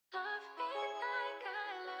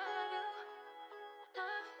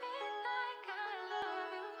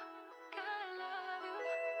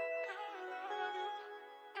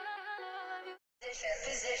What's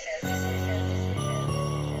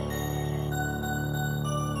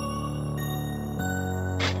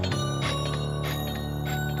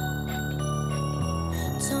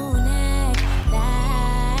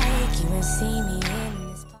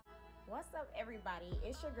up, everybody?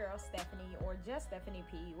 It's your girl Stephanie, or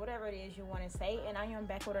JustStephanieP, whatever it is you want to say, and I am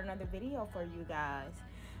back with another video for you guys.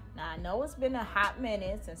 Now, I know it's been a hot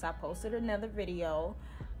minute since I posted another video,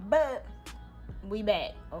 but we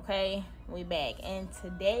back, okay? We back, and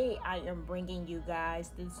today I am bringing you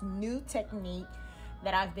guys this new technique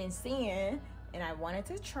that I've been seeing and I wanted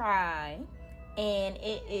to try. And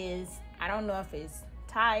it is, I don't know if it's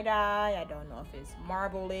tie-dye, I don't know if it's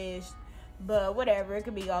marble-ish, but whatever, it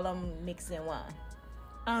could be all of them mixed in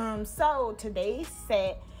one. So today's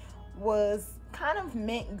set was kind of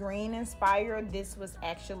mint green inspired. This was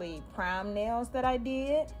actually prom nails that I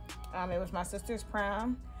did. It was my sister's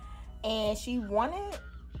prom, and she wanted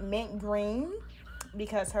mint green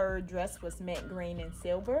because her dress was mint green and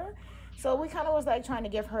silver. So we kind of was like trying to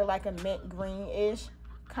give her like a mint green-ish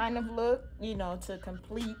kind of look, you know, to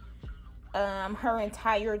complete her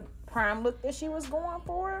entire prom look that she was going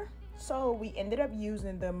for. So we ended up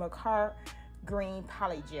using the MAKARTT green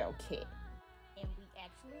PolyGel kit, and we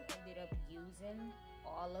actually ended up using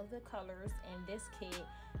all of the colors in this kit,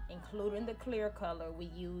 including the clear color. We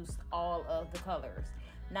used all of the colors.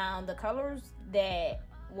 Now the colors that,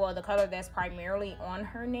 well, the color that's primarily on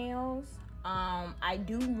her nails, I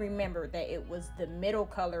do remember that it was the middle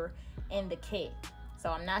color in the kit. So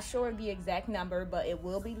I'm not sure of the exact number, but it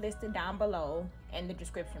will be listed down below in the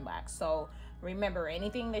description box. So remember,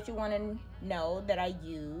 anything that you want to know that I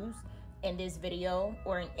use in this video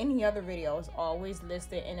or in any other video is always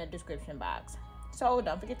listed in the description box. So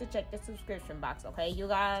don't forget to check the description box, okay, you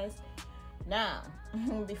guys? Now,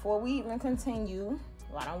 before we even continue,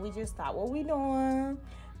 why don't we just stop what we're doing,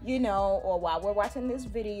 you know, or while we're watching this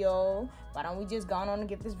video, why don't we just go on and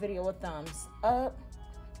give this video a thumbs up?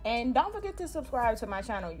 And don't forget to subscribe to my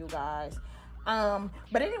channel, you guys.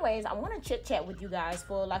 But anyways, I want to chit chat with you guys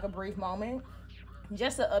for like a brief moment,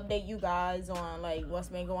 just to update you guys on like what's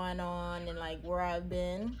been going on and like where I've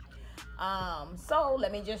been. So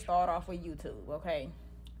let me just start off with YouTube, okay?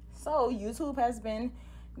 So YouTube has been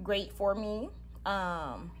great for me.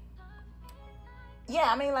 Yeah,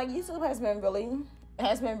 I mean, like, YouTube has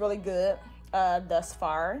been really good thus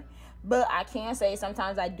far. But I can say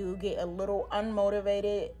sometimes I do get a little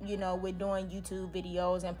unmotivated, you know, with doing YouTube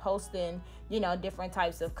videos and posting, you know, different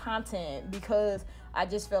types of content, because I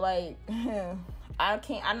just feel like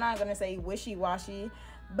I'm not going to say wishy-washy,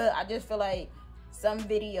 but I just feel like some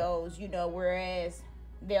videos, you know, whereas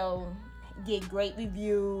they'll get great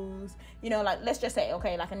reviews, you know, like let's just say,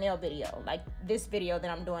 okay, like a nail video, like this video that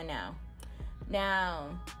I'm doing now.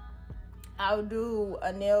 Now, I'll do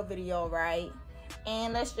a nail video, right?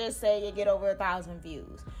 And let's just say it get over 1,000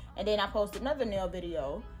 views, and then I post another nail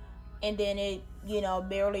video, and then it, you know,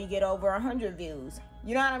 barely get over 100 views.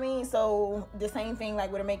 You know what I mean? So the same thing like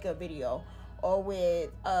with a makeup video, or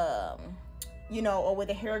with you know, or with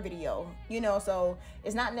a hair video, you know. So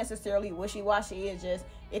it's not necessarily wishy-washy. It's just,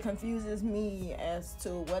 it confuses me as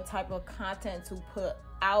to what type of content to put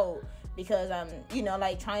out, because I'm, you know,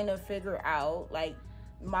 like trying to figure out like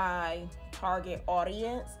my target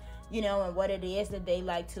audience, you know, and what it is that they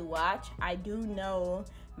like to watch. I do know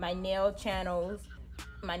my nail channels,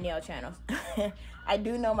 I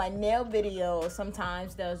do know my nail video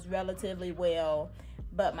sometimes does relatively well,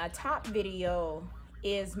 but my top video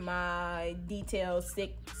is my detailed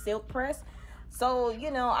silk press. So, you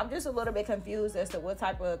know, I'm just a little bit confused as to what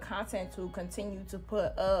type of content to continue to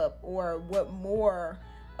put up, or what more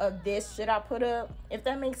of this should I put up, if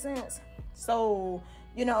that makes sense. So,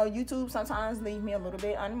 you know, YouTube sometimes leaves me a little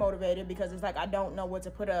bit unmotivated, because it's like I don't know what to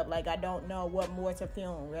put up. Like, I don't know what more to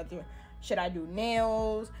film. Whether should I do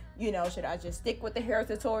nails, you know, should I just stick with the hair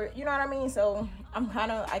tutorial, you know what I mean? So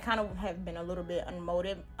I kind of have been a little bit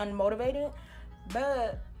unmotivated,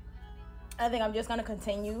 but I think I'm just gonna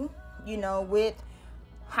continue, you know, with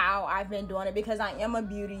how I've been doing it, because I am a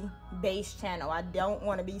beauty based channel. I don't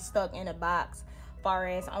want to be stuck in a box far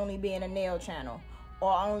as only being a nail channel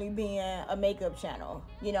or only being a makeup channel,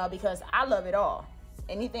 you know, because I love it all.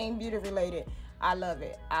 Anything beauty related, I love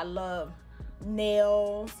it. I love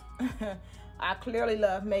nails. I clearly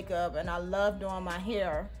love makeup, and I love doing my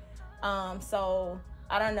hair. So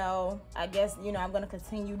I don't know, I guess, you know, I'm gonna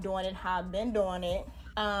continue doing it how I've been doing it,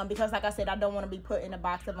 because like I said, I don't want to be put in a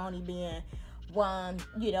box of only being one,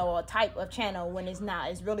 you know, a type of channel, when it's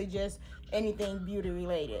not. It's really just anything beauty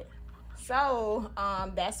related. So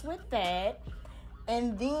that's with that.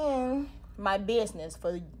 And then my business,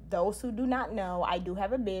 for those who do not know, I do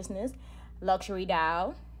have a business.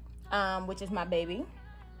 Luxurydoll, which is my baby.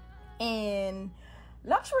 And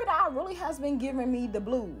Luxurydoll really has been giving me the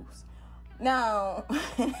blues. Now,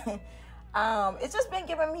 it's just been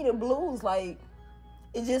giving me the blues. Like,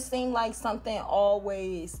 it just seemed like something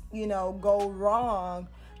always, you know, go wrong.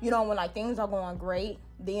 You know, when like things are going great,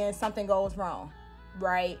 then something goes wrong,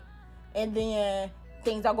 right? And then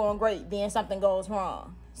things are going great, then something goes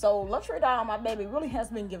wrong. So Luxurydoll, my baby, really has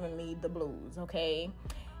been giving me the blues, okay?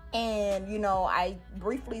 And, you know, I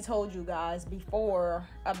briefly told you guys before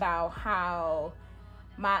about how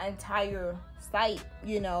my entire site,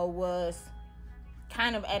 you know, was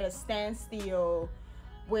kind of at a standstill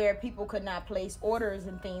where people could not place orders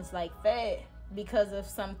and things like that because of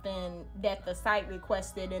something that the site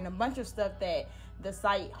requested and a bunch of stuff that the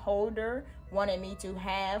site holder wanted me to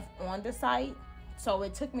have on the site. So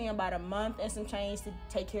it took me about a month and some change to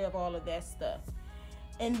take care of all of that stuff.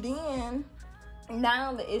 And then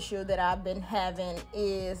now the issue that I've been having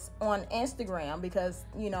is on Instagram, because,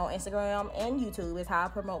 you know, Instagram and YouTube is how I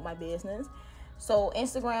promote my business. So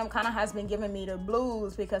Instagram kind of has been giving me the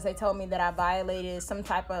blues because they told me that I violated some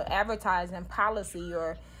type of advertising policy,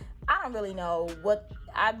 or I really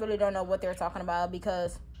don't know what they're talking about,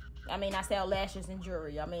 because I mean, I sell lashes and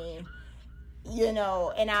jewelry. I mean, you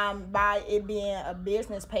know, and by it being a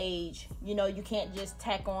business page, you know, you can't just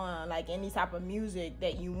tack on like any type of music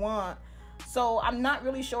that you want. So I'm not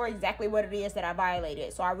really sure exactly what it is that I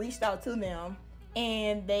violated. So I reached out to them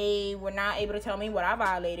and they were not able to tell me what I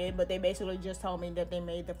violated, but they basically just told me that they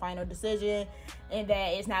made the final decision and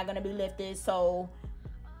that it's not going to be lifted. So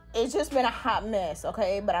it's just been a hot mess,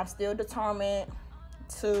 okay? But I'm still determined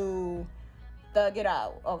to thug it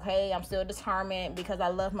out, okay? I'm still determined because I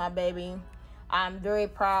love my baby. I'm very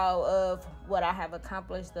proud of what I have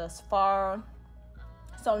accomplished thus far.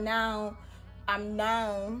 So now I'm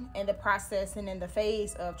now in the process and in the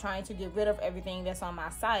phase of trying to get rid of everything that's on my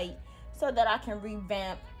site so that I can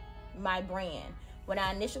revamp my brand. When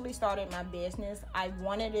I initially started my business, I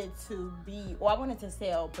wanted it to be, or I wanted to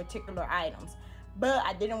sell particular items, but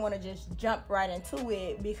I didn't want to just jump right into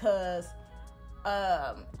it because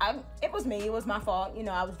it was my fault. You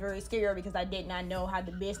know, I was very scared because I did not know how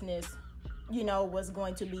the business, you know, was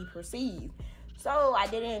going to be perceived. So I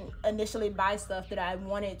didn't initially buy stuff that I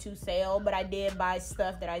wanted to sell, but I did buy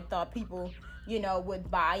stuff that I thought people, you know, would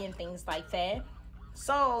buy and things like that.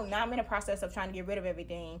 So now I'm in the process of trying to get rid of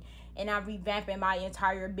everything, and I'm revamping my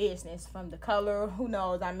entire business from the color. Who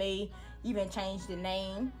knows? I may even change the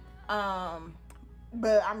name.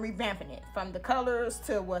 But I'm revamping it from the colors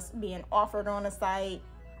to what's being offered on the site.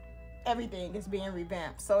 Everything is being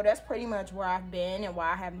revamped. So that's pretty much where I've been and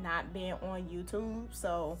why I have not been on YouTube.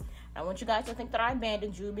 So I don't want you guys to think that I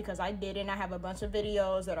abandoned you, because I didn't. I have a bunch of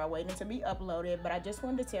videos that are waiting to be uploaded, but I just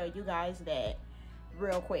wanted to tell you guys that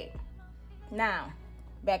real quick. Now,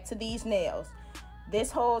 back to these nails.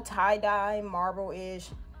 This whole tie-dye marble-ish,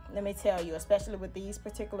 let me tell you, especially with these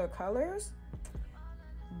particular colors,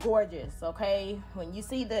 gorgeous, okay? When you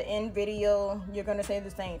see the end video, you're gonna say the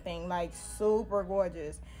same thing, like super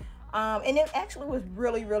gorgeous. And it actually was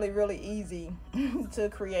really, really, really easy to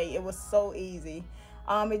create. It was so easy.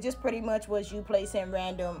 It just pretty much was you placing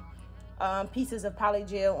random pieces of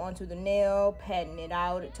PolyGel onto the nail, patting it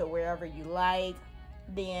out to wherever you like,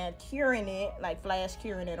 then curing it, like flash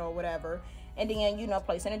curing it or whatever, and then, you know,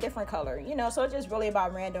 placing a different color, you know. So it's just really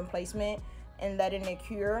about random placement and letting it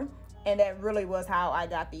cure. And that really was how I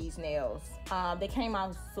got these nails. They came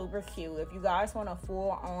out super cute. If you guys want a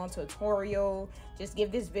full-on tutorial, just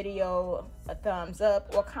give this video a thumbs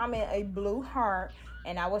up or comment a blue heart,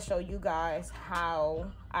 and I will show you guys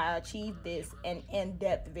how I achieved this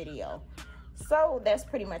in-depth video. So that's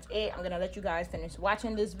pretty much it. I'm gonna let you guys finish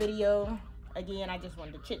watching this video. Again, I just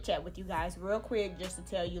wanted to chit chat with you guys real quick just to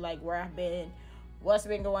tell you like where I've been, what's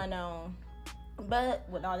been going on. But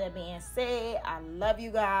with all that being said, I love you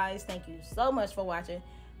guys. Thank you so much for watching.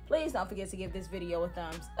 Please don't forget to give this video a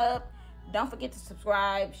thumbs up. Don't forget to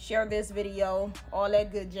subscribe, share this video, all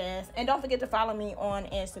that good jazz. And don't forget to follow me on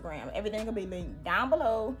Instagram. Everything will be linked down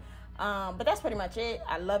below. But that's pretty much it.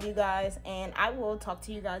 I love you guys, and I will talk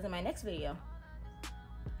to you guys in my next video.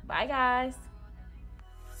 Bye, guys.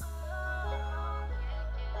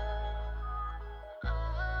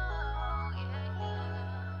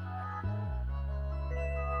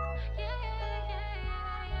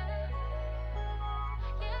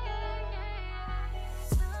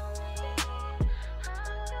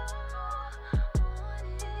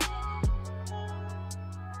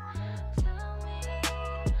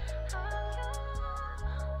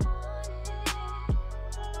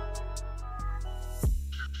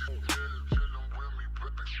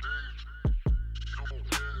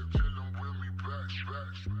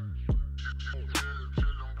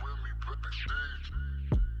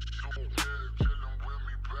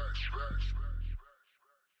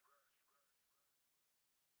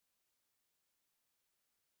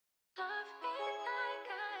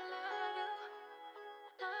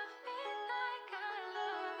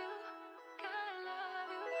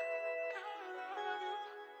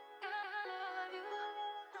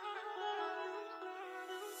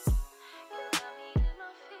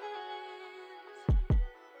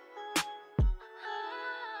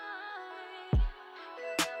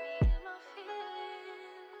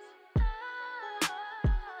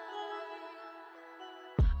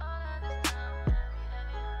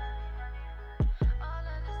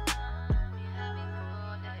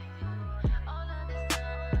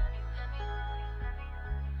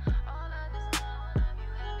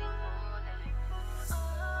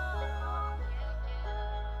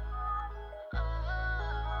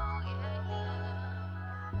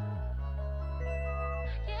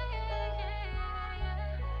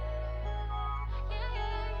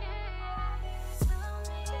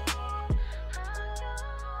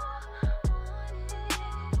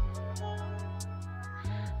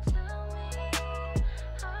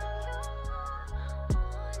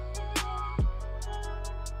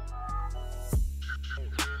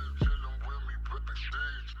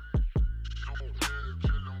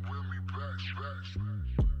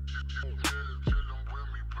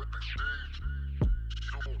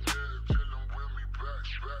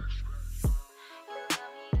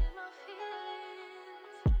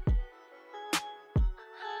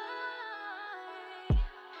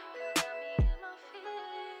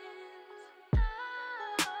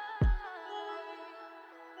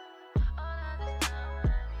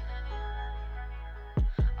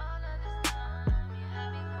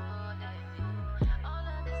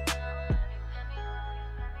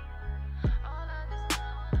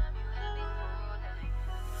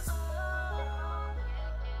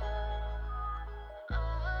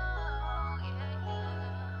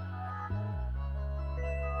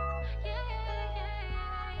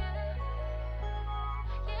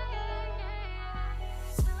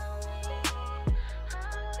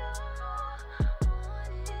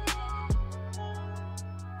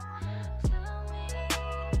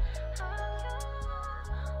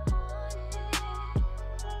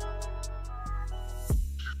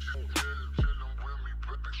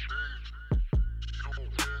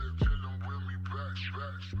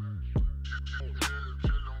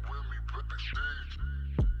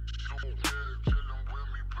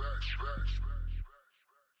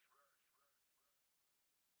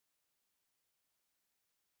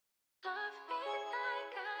 Love me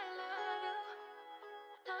like I love you.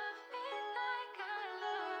 Love me like I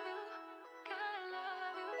love you. Gotta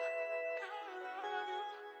love you. Gotta love you.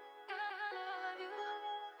 Gotta love you.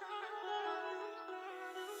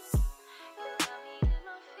 You got me in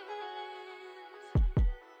my feelings.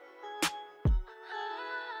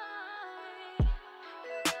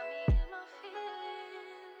 You got me in my feelings.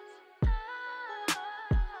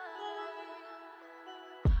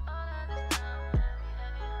 All of this time you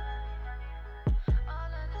had me.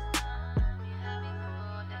 All of this time you had me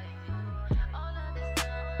falling. All of this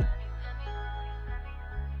time you had me.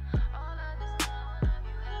 All of this time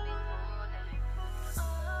you had me falling.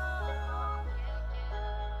 Oh yeah,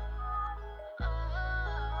 yeah. Oh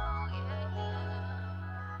yeah,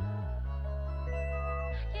 yeah.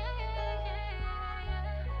 Yeah, yeah, yeah,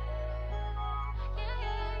 yeah. Yeah,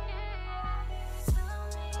 yeah, yeah. Tell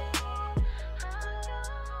me how you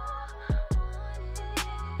want it.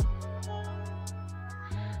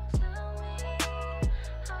 Tell me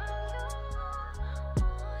how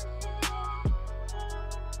you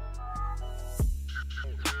want it.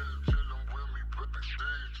 Chillin' with me, put the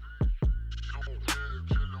stage.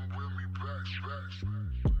 Chillin' with me, back.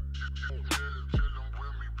 Chillin'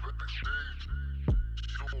 with me, put the stage.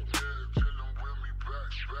 Chillin' with me,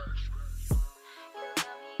 back. You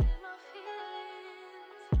got me in my feelings.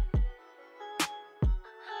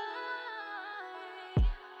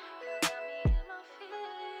 You got me in my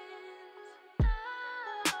feelings.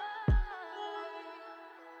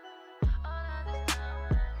 All of this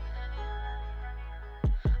time you had me.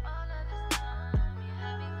 All of this time you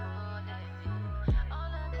had me falling.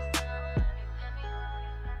 All of this time you had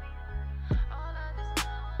me. All of this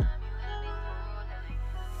time you had me falling.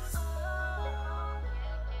 Oh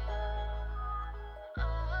yeah, yeah. Oh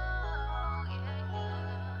yeah,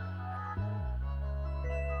 yeah.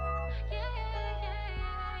 Yeah, yeah,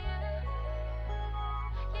 yeah, yeah.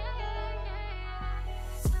 Yeah, yeah,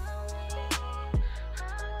 yeah. Tell me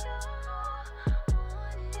how you want it.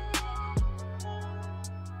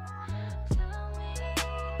 Tell me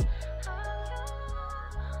how you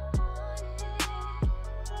want it.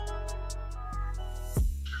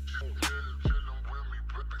 Chillin' with me,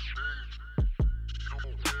 put the stage.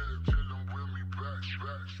 Chillin' with me, back.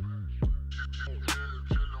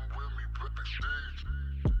 Chillin' with me, put the stage.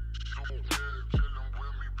 Chillin'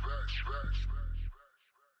 with me, back.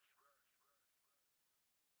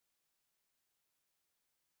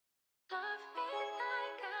 Love me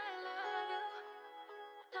like I love you.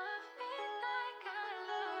 Love me like I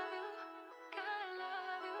love you. Gotta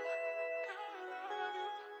love you. Gotta love you.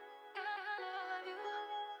 Gotta love you.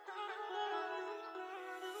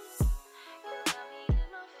 You got me in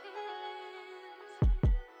my feelings.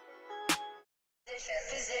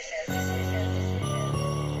 Position.